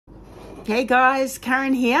Hey guys,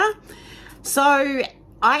 Karen here. So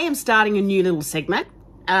I am starting a new little segment,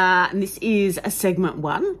 and this is a segment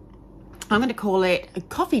 1. I'm going to call it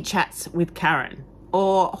Coffee Chats with Karen,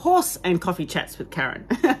 or Horse and Coffee Chats with Karen.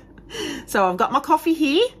 So I've got my coffee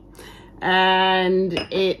here, and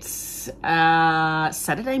it's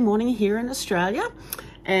Saturday morning here in Australia,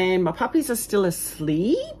 and my puppies are still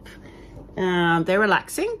asleep. They're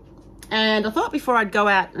relaxing. And I thought before I'd go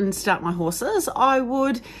out and start my horses, I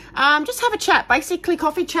would just have a chat. Basically,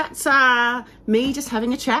 coffee chats are me just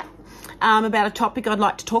having a chat about a topic I'd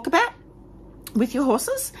like to talk about with your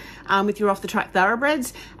horses, with your Off The Track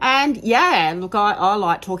Thoroughbreds. And yeah, look, I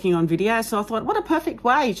like talking on video, so I thought, what a perfect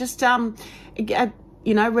way. Just,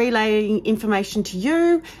 you know, relaying information to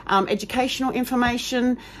you, educational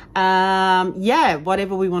information, yeah,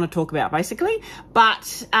 whatever we want to talk about, basically.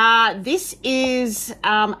 But this is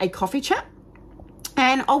a coffee chat,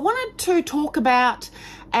 and I wanted to talk about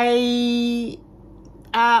a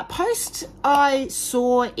post I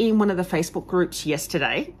saw in one of the Facebook groups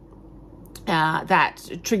yesterday that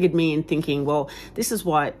triggered me in thinking, well, this is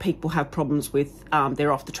why people have problems with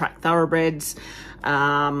their Off The Track Thoroughbreds,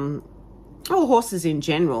 or horses in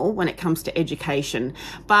general when it comes to education.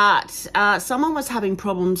 But someone was having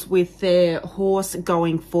problems with their horse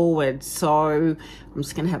going forward. So I'm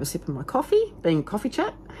just going to have a sip of my coffee, being a coffee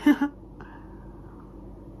chat.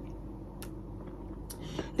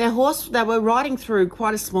 Their horse, they were riding through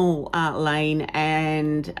quite a small lane,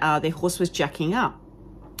 and their horse was jacking up.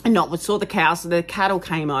 And not saw the cow, so the cattle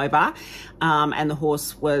came over, and the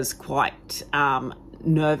horse was quite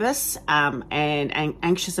nervous and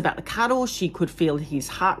anxious about the cattle. She could feel his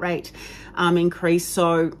heart rate increase,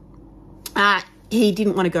 so he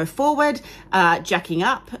didn't want to go forward, jacking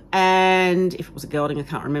up. And if it was a gelding, I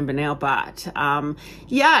can't remember now, but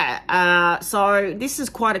yeah, so this is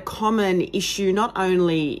quite a common issue, not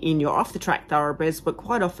only in your Off The Track Thoroughbreds, but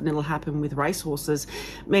quite often it'll happen with racehorses.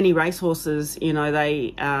 Many racehorses, you know,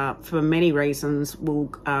 they for many reasons will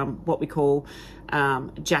what we call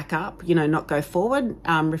jack up, you know, not go forward,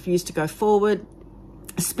 refuse to go forward,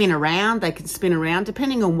 spin around. They can spin around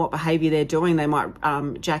depending on what behavior they're doing. They might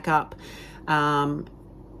jack up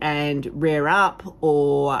and rear up,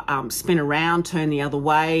 or spin around, turn the other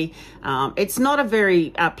way. It's not a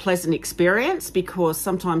very pleasant experience, because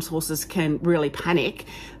sometimes horses can really panic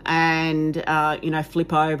and you know,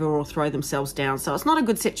 flip over or throw themselves down. So it's not a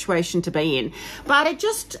good situation to be in. But it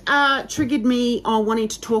just triggered me on wanting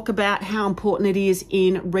to talk about how important it is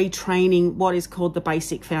in retraining what is called the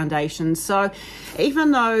basic foundations. So even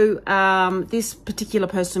though this particular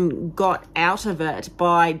person got out of it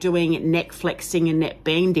by doing neck flexing and neck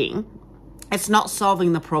bending, it's not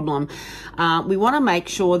solving the problem. We want to make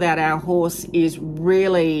sure that our horse is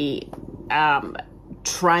really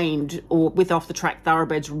trained, or with Off The Track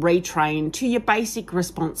Thoroughbreds, retrained to your basic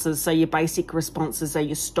responses. So your basic responses are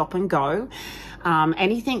your stop and go.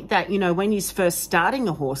 Anything that, you know, when you're first starting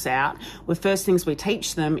a horse out, the first things we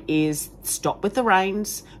teach them is stop with the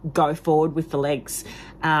reins, go forward with the legs.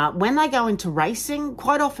 When they go into racing,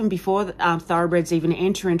 quite often before thoroughbreds even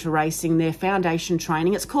enter into racing, their foundation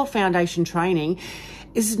training, it's called foundation training,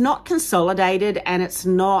 is not consolidated, and it's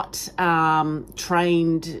not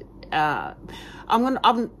trained.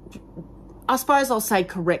 I suppose I'll say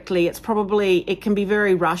correctly, it can be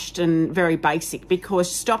very rushed and very basic,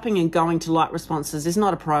 because stopping and going to light responses is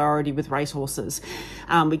not a priority with racehorses.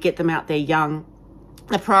 We get them out there young.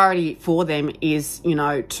 The priority for them is, you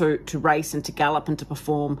know, to race and to gallop and to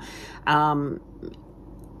perform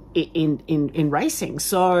in racing.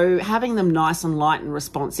 So having them nice and light and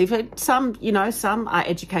responsive. Some, you know, some are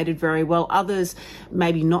educated very well, others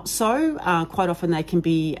maybe not so. Quite often they can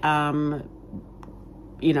be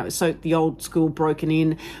you know, so the old school broken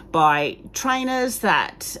in by trainers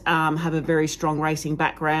that have a very strong racing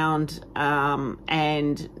background,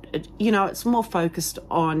 and you know, it's more focused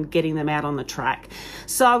on getting them out on the track.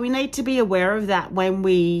 So we need to be aware of that when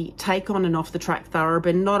we take on an Off The Track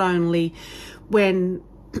Thoroughbred, not only when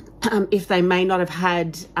if they may not have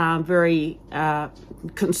had very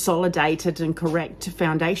consolidated and correct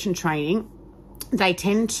foundation training. They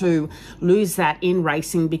tend to lose that in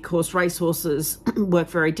racing, because racehorses work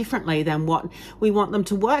very differently than what we want them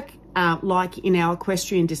to work like in our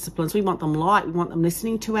equestrian disciplines. We want them light, we want them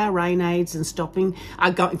listening to our rein aids and stopping,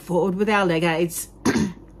 going forward with our leg aids.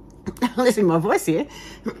 Losing my voice here.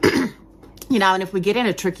 You know, and if we get in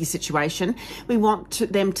a tricky situation, we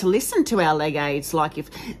want them to listen to our leg aids. Like if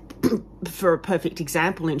for a perfect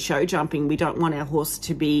example, in show jumping, we don't want our horse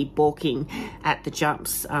to be balking at the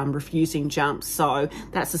jumps, refusing jumps. So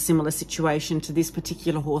that's a similar situation to this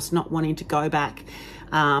particular horse not wanting to go back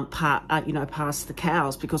past the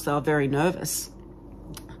cows because they were very nervous.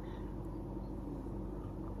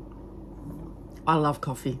 I love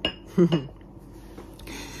coffee.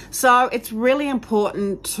 So it's really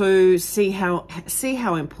important to see how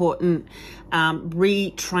important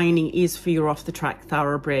retraining is for your off-the-track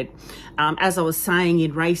thoroughbred. As I was saying,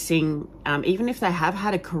 in racing, even if they have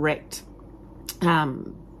had a correctly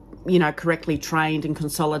trained and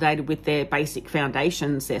consolidated with their basic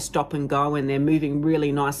foundations, their stop and go, and they're moving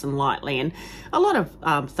really nice and lightly. And a lot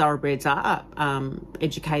of thoroughbreds are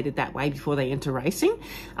educated that way before they enter racing.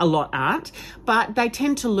 A lot aren't, but they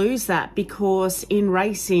tend to lose that because in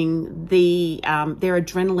racing, their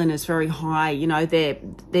adrenaline is very high. You know, they're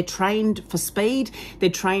trained for speed. They're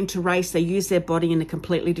trained to race. They use their body in a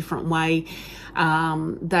completely different way.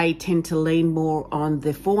 They tend to lean more on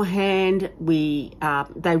the forehand.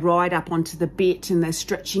 They ride up onto the bit and they're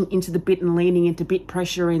stretching into the bit and leaning into bit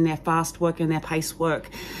pressure in their fast work and their pace work.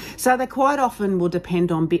 So they quite often will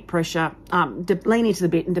depend on bit pressure, lean into the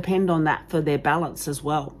bit and depend on that for their balance as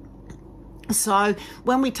well. So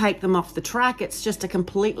when we take them off the track, it's just a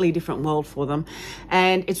completely different world for them.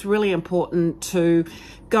 And it's really important to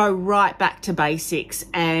go right back to basics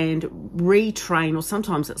and retrain, or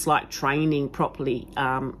sometimes it's like training properly,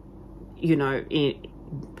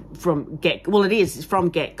 from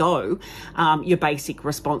get-go, your basic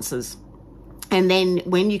responses. And then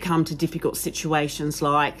when you come to difficult situations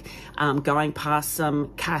like going past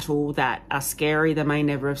some cattle that are scary, they may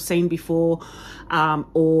never have seen before,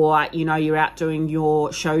 or, you're out doing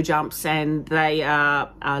your show jumps and they are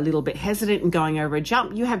a little bit hesitant and going over a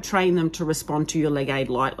jump, you have trained them to respond to your leg aid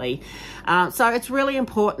lightly. So it's really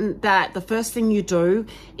important that the first thing you do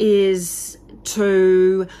is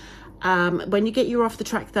to... when you get your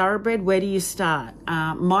off-the-track thoroughbred, where do you start?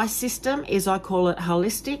 My system is, I call it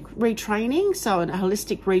holistic retraining. So a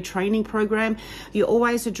holistic retraining program, you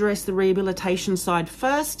always address the rehabilitation side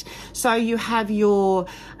first. So you have your,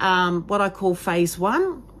 what I call phase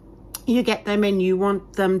one. You get them and you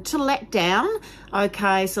want them to let down.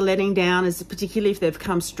 Okay, so letting down is particularly if they've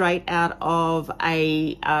come straight out of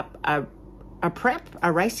a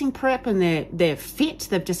racing prep, and they're fit.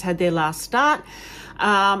 They've just had their last start.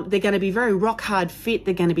 They're going to be very rock hard fit.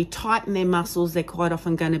 They're going to be tight in their muscles. They're quite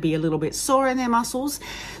often going to be a little bit sore in their muscles.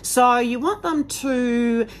 So you want them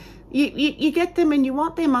to, you get them and you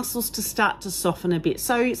want their muscles to start to soften a bit.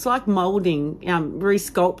 So it's like molding,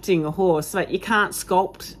 re-sculpting a horse. But you can't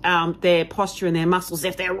sculpt their posture and their muscles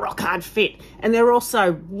if they're rock hard fit. And they're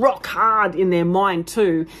also rock hard in their mind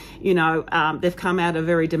too. They've come out of a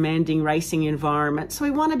very demanding racing environment. So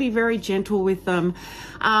we want to be very gentle with them,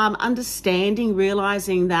 understanding,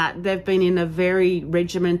 realizing that they've been in a very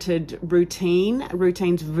regimented routine.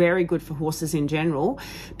 Routine's very good for horses in general,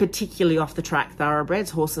 particularly off the track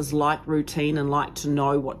thoroughbreds. Horses like routine and like to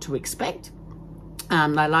know what to expect.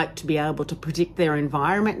 They like to be able to predict their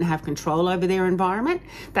environment and have control over their environment.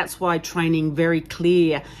 That's why training very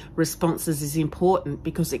clear responses is important,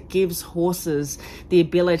 because it gives horses the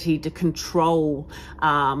ability to control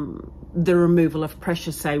the removal of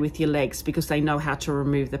pressure, say with your legs, because they know how to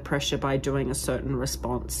remove the pressure by doing a certain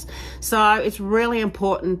response. So it's really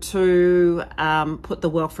important to put the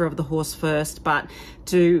welfare of the horse first, but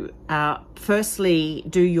to firstly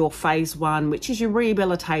do your phase one, which is your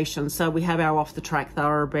rehabilitation. So we have our off the track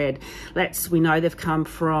thoroughbred. We know they've come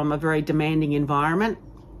from a very demanding environment.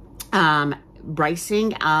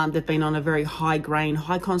 Racing, they've been on a very high grain,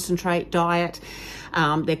 high concentrate diet.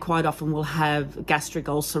 They quite often will have gastric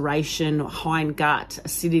ulceration, hind gut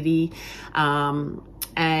acidity, and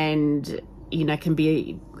can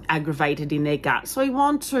be aggravated in their gut. So we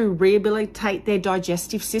want to rehabilitate their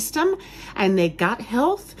digestive system and their gut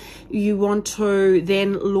health. You want to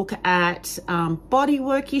then look at body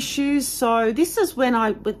work issues. So this is when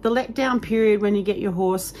with the letdown period, when you get your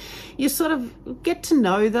horse, you sort of get to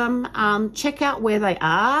know them, check out where they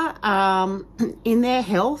are in their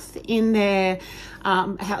health, in their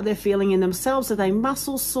how they're feeling in themselves. Are they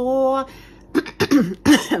muscle sore?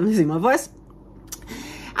 I'm losing my voice.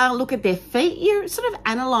 Look at their feet. You're sort of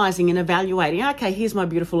analysing and evaluating. Okay, here's my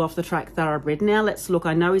beautiful off-the-track thoroughbred. Now let's look.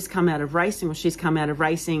 I know he's come out of racing, or she's come out of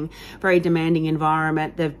racing, very demanding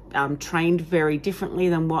environment. They've trained very differently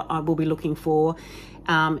than what I will be looking for.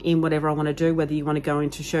 in whatever I want to do, whether you want to go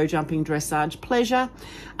into show jumping, dressage, pleasure.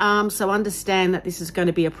 So understand that this is going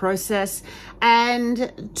to be a process,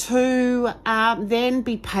 and to then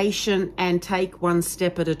be patient and take one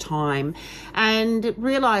step at a time, and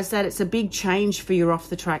realize that it's a big change for your off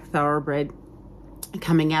the track thoroughbred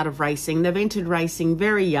coming out of racing. They've entered racing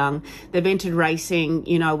very young. They've entered racing,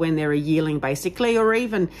 you know, when they're a yearling basically, or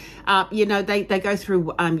even, you know, they go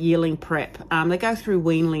through yearling prep. They go through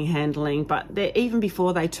weanling handling, but even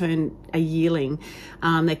before they turn a yearling,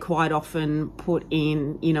 they're quite often put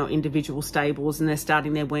in, you know, individual stables, and they're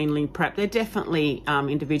starting their weanling prep. They're definitely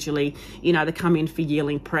individually, you know, they come in for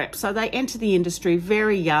yearling prep. So they enter the industry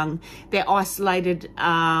very young. They're isolated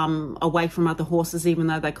away from other horses, even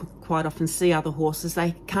though they quite often see other horses.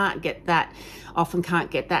 They often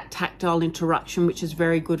can't get that tactile interaction, which is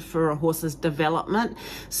very good for a horse's development.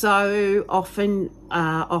 So often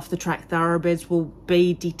off the track thoroughbreds will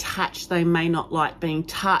be detached. They may not like being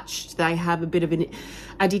touched. They have a bit of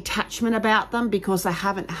a detachment about them because they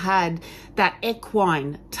haven't had that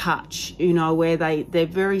equine touch, you know, where they're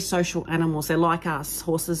very social animals. They're like us.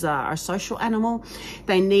 Horses are a social animal.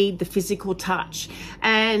 They need the physical touch,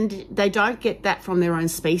 and they don't get that from their own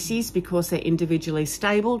species because they're individually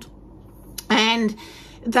stabled. And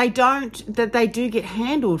they do get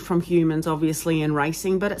handled from humans, obviously, in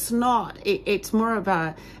racing, but it's not, it's more of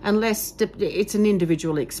a, unless it's an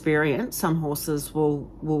individual experience. Some horses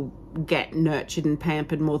will get nurtured and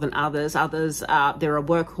pampered more than others. Others, they're a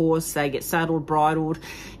workhorse, they get saddled, bridled,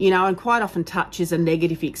 you know, and quite often touch is a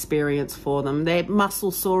negative experience for them. They're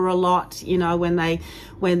muscle sore a lot, you know, when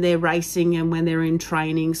they're racing and when they're in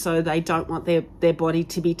training, so they don't want their body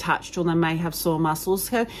to be touched, or they may have sore muscles.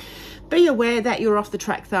 So be aware that your off the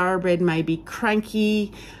track thoroughbred may be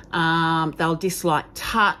cranky. They'll dislike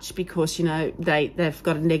touch because, you know, they've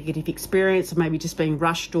got a negative experience of maybe just being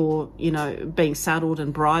rushed, or, you know, being saddled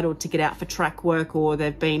and bridled to get out for track work, or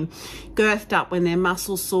they've been girthed up when they're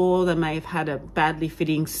muscle sore. They may have had a badly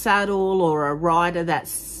fitting saddle, or a rider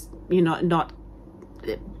that's, you know, not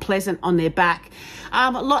pleasant on their back.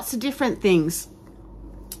 Lots of different things.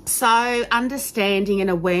 So understanding and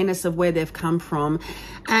awareness of where they've come from,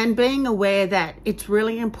 and being aware that it's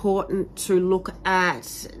really important to look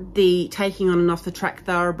at the taking on an off the track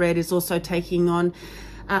thoroughbred is also taking on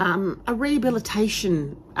a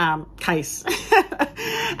rehabilitation case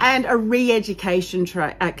and a re-education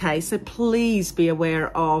case. So please be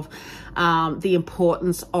aware of the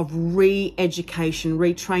importance of re-education,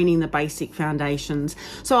 retraining the basic foundations.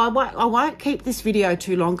 So I won't keep this video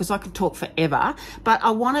too long because I could talk forever, but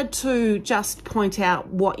I wanted to just point out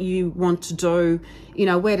what you want to do, you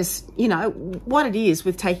know, where to, you know, what it is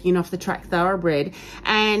with taking an off the track thoroughbred.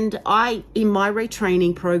 And in my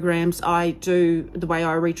retraining programs, I do, the way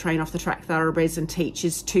I retrain off the track thoroughbreds and teach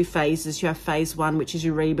is 2 phases. You have phase 1, which is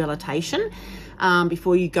your rehabilitation,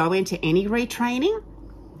 before you go into any retraining.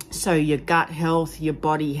 So your gut health, your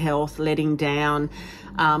body health, letting down,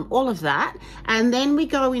 all of that. And then we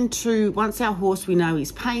go into, once our horse we know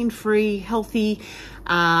is pain-free, healthy,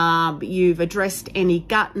 you've addressed any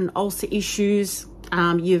gut and ulcer issues,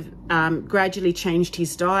 you've gradually changed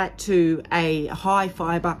his diet to a high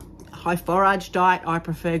fibre, high forage diet. I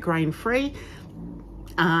prefer grain-free,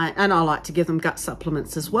 and I like to give them gut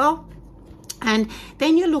supplements as well. And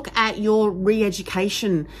then you look at your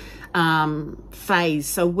re-education phase.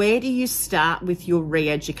 So where do you start with your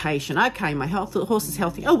re-education? Okay, my horse is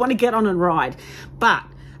healthy. I want to get on and ride. But,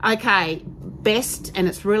 okay, best, and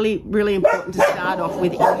it's really, really important to start off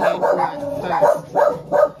with in-hand work first.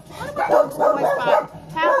 What are my dogs always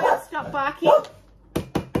bark? How about stop barking?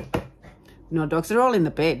 No, dogs are all in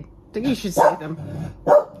the bed. I think you should see them.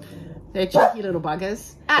 They're cheeky little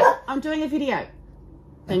buggers. I'm doing a video.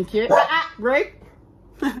 Thank you. Rude.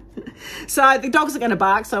 So the dogs are going to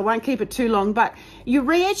bark, so I won't keep it too long. But your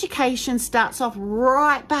re-education starts off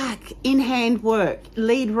right back, in-hand work,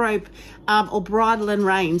 lead rope or bridle and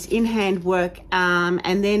reins, in-hand work,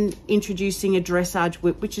 and then introducing a dressage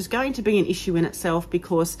whip, which is going to be an issue in itself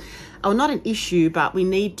because, or not an issue, but we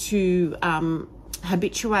need to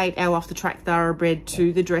habituate our off the track thoroughbred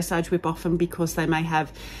to the dressage whip often because they may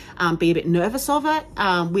have be a bit nervous of it.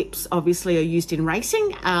 Whips obviously are used in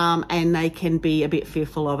racing, and they can be a bit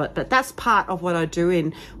fearful of it, but that's part of what I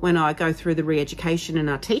do when I go through the re-education and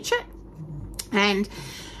I teach it. And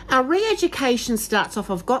our re-education starts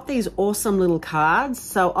off, I've got these awesome little cards.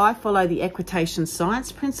 So I follow the Equitation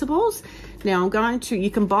Science Principles. Now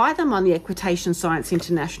you can buy them on the Equitation Science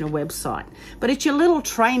International website, but it's your little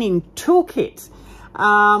training toolkit.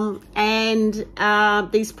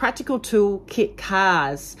 These practical toolkit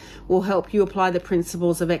cars will help you apply the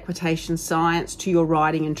principles of equitation science to your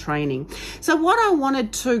riding and training. So what I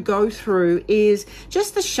wanted to go through is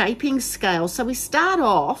just the shaping scale. So we start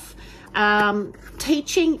off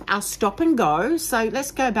teaching our stop and go. So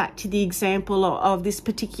let's go back to the example of this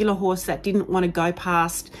particular horse that didn't want to go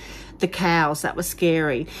past the cows. That was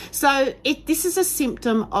scary. So this is a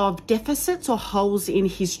symptom of deficits or holes in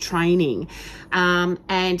his training.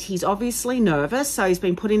 And he's obviously nervous, so he's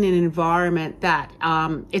been put in an environment that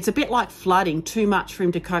it's a bit like flooding, too much for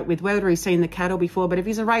him to cope with, whether he's seen the cattle before. But if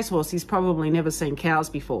he's a racehorse, he's probably never seen cows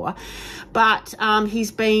before. But he's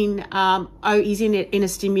been he's in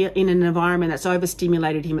an environment that's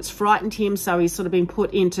overstimulated him. It's frightened him, so he's sort of been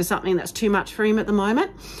put into something that's too much for him at the moment.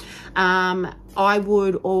 I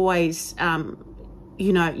would always,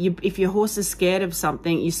 you know, if your horse is scared of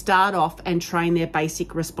something, you start off and train their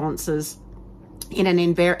basic responses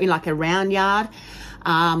in like a round yard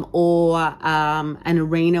or an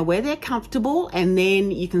arena where they're comfortable, and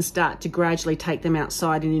then you can start to gradually take them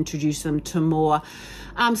outside and introduce them to more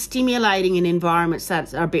stimulating in environments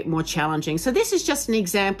that are a bit more challenging. So this is just an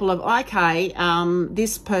example of, okay,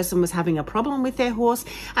 this person was having a problem with their horse,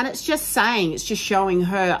 and it's just showing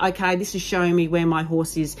her, okay, this is showing me where my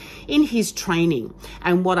horse is in his training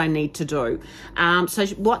and what I need to do. So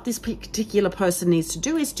what this particular person needs to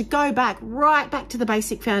do is to go right back to the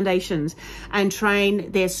basic foundations and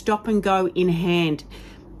train their stop and go in hand.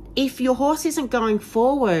 If your horse isn't going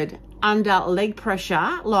forward under leg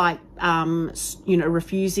pressure, like you know,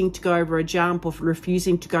 refusing to go over a jump or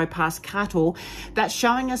refusing to go past cattle, that's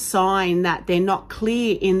showing a sign that they're not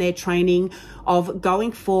clear in their training of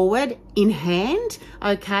going forward in hand,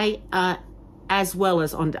 okay, as well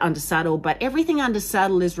as under saddle. But everything under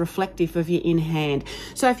saddle is reflective of your in hand.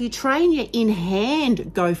 So if you train your in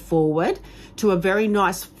hand go forward to a very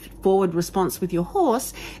nice forward response with your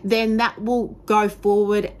horse, then that will go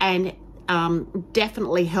forward and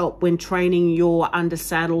definitely help when training your under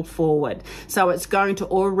saddle forward. So it's going to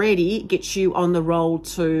already get you on the roll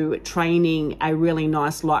to training a really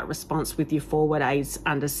nice light response with your forward aids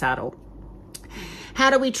under saddle. How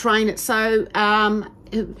do we train it? So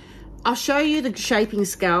I'll show you the shaping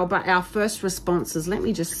scale, but our first responses, let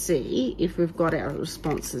me just see if we've got our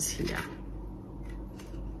responses here.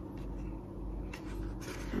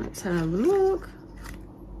 Let's have a look.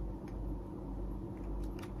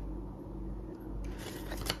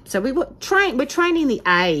 So we're training the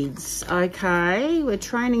aids, okay? We're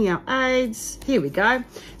training our aids. Here we go.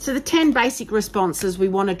 So the 10 basic responses we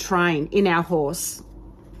want to train in our horse.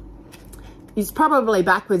 It's probably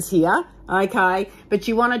backwards here, okay? But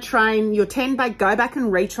you want to train your 10, go back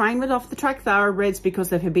and retrain with Off The Track Thoroughbreds because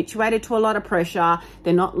they've habituated to a lot of pressure.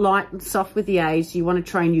 They're not light and soft with the aids. You want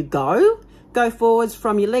to train you go forwards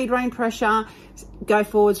from your lead rein pressure, go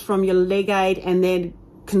forwards from your leg aid, and then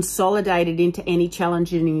consolidated into any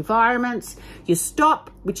challenging environments. Your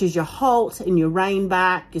stop, which is your halt, and your rein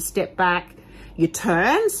back, your step back, your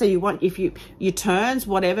turns. So you want, if your turns,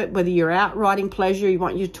 whatever, whether you're out riding pleasure, you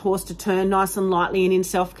want your horse to turn nice and lightly and in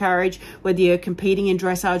self-carriage. Whether you're competing in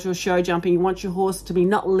dressage or show jumping, you want your horse to be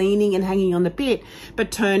not leaning and hanging on the bit,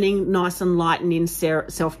 but turning nice and light and in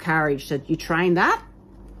self-carriage. So you train that.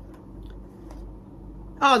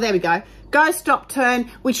 Oh, there we go. Go, stop, turn.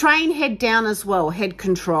 We train head down as well, head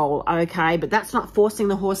control, okay? But that's not forcing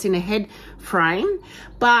the horse in a head frame.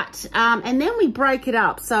 But, and then we break it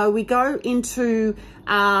up. So we go into,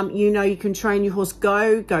 you know, you can train your horse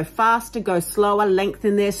go faster, go slower,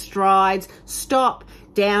 lengthen their strides, stop,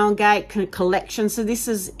 down gait, collection. So this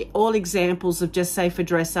is all examples of, just say for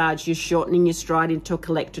dressage, you're shortening your stride into a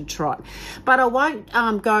collected trot. But I won't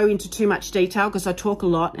go into too much detail because I talk a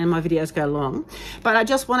lot and my videos go long. But I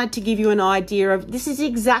just wanted to give you an idea of, this is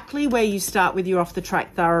exactly where you start with your Off The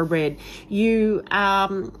Track Thoroughbred.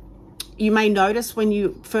 You may notice when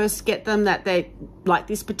you first get them that they, like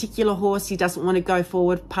this particular horse, he doesn't want to go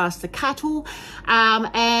forward past the cattle.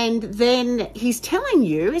 And then he's telling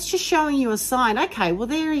you, it's just showing you a sign. Okay, well,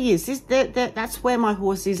 there he is. That's where my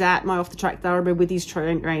horse is at, my Off The Track Thoroughbred with his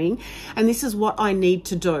training. And this is what I need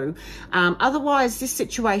to do. Otherwise, this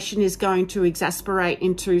situation is going to exasperate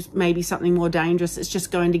into maybe something more dangerous. It's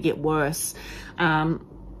just going to get worse.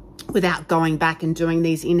 Without going back and doing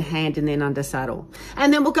these in hand and then under saddle.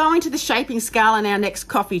 And then we'll go into the shaping scale in our next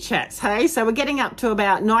coffee chats, hey? So we're getting up to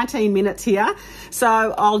about 19 minutes here. So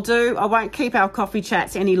I won't keep our coffee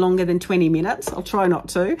chats any longer than 20 minutes. I'll try not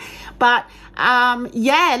to. But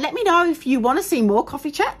yeah, let me know if you want to see more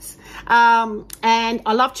coffee chats. And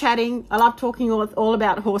I love chatting. I love talking all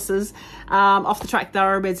about horses. Off the Track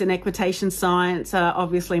Thoroughbreds and Equitation Science are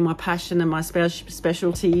obviously my passion and my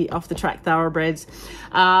specialty, Off the Track Thoroughbreds.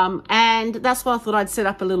 And that's why I thought I'd set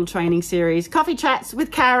up a little training series, Coffee Chats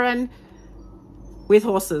with Karen, with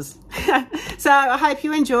horses. So I hope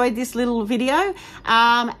you enjoyed this little video,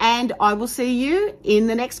 and I will see you in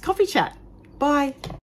the next coffee chat. Bye.